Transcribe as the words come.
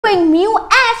showing mu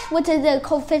s, which is the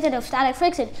coefficient of static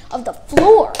friction of the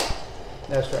floor.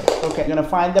 That's right. Okay, you're gonna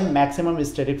find the maximum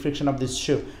static friction of this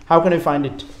shoe. How can we find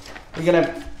it? We're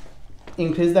gonna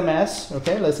increase the mass.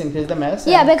 Okay, let's increase the mass.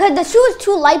 Yeah, because the shoe is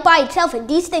too light by itself, and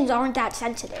these things aren't that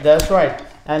sensitive. That's right.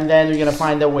 And then we're gonna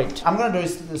find the weight. I'm gonna do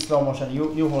it in slow motion.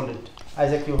 You hold it,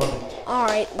 Isaac. You hold it. All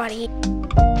right, buddy.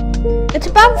 It's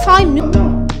about 5 newtons.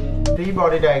 No. Free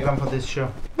body diagram for this shoe.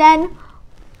 Then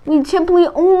we simply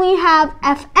only have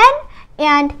Fn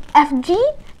and Fg,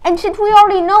 and since we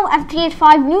already know Fg is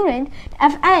 5 newtons,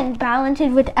 Fn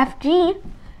balances with Fg,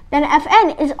 then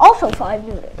Fn is also 5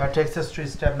 newtons. That takes us to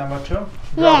step number 2.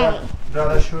 Yay!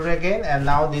 Draw the shoe again, and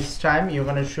now this time you're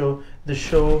gonna show the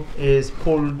shoe is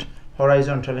pulled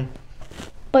horizontally.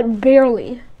 But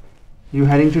barely. You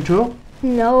heading to 2?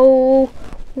 No,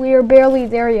 we're barely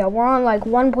there yet. We're on like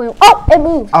 1. Oh, it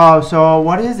moved. Oh, so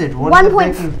what is it? What is it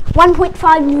making?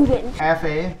 1.5 newtons.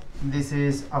 Fa. This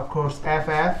is of course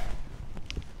Ff.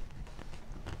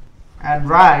 And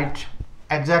write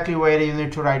exactly where you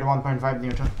need to write 1.5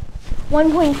 Newton.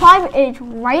 1.5 is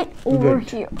right over Good.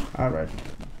 here. All right.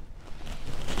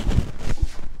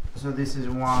 So this is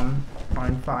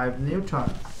 1.5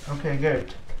 Newton. Okay,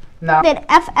 good. Now that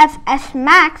FFS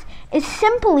max is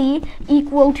simply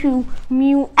equal to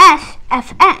mu s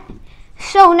Fn.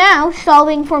 So now,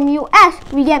 solving for mu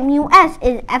s, we get mu s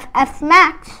is FF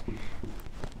max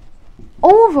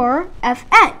over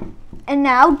Fn. And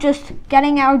now, just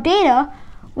getting our data,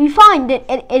 we find that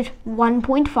it is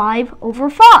 1.5 over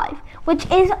 5, which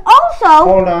is also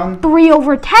hold on. 3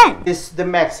 over 10. This is the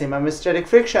maximum static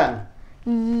friction.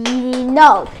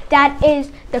 No, that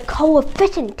is the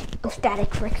coefficient of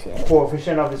static friction.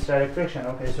 Coefficient of static friction.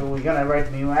 Okay, so we're gonna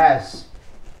write mu s.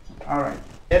 All right.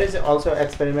 There is also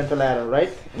experimental error,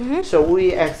 right? So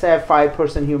we accept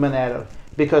 5% human error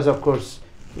because, of course,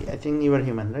 I think you are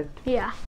human, right? Yeah.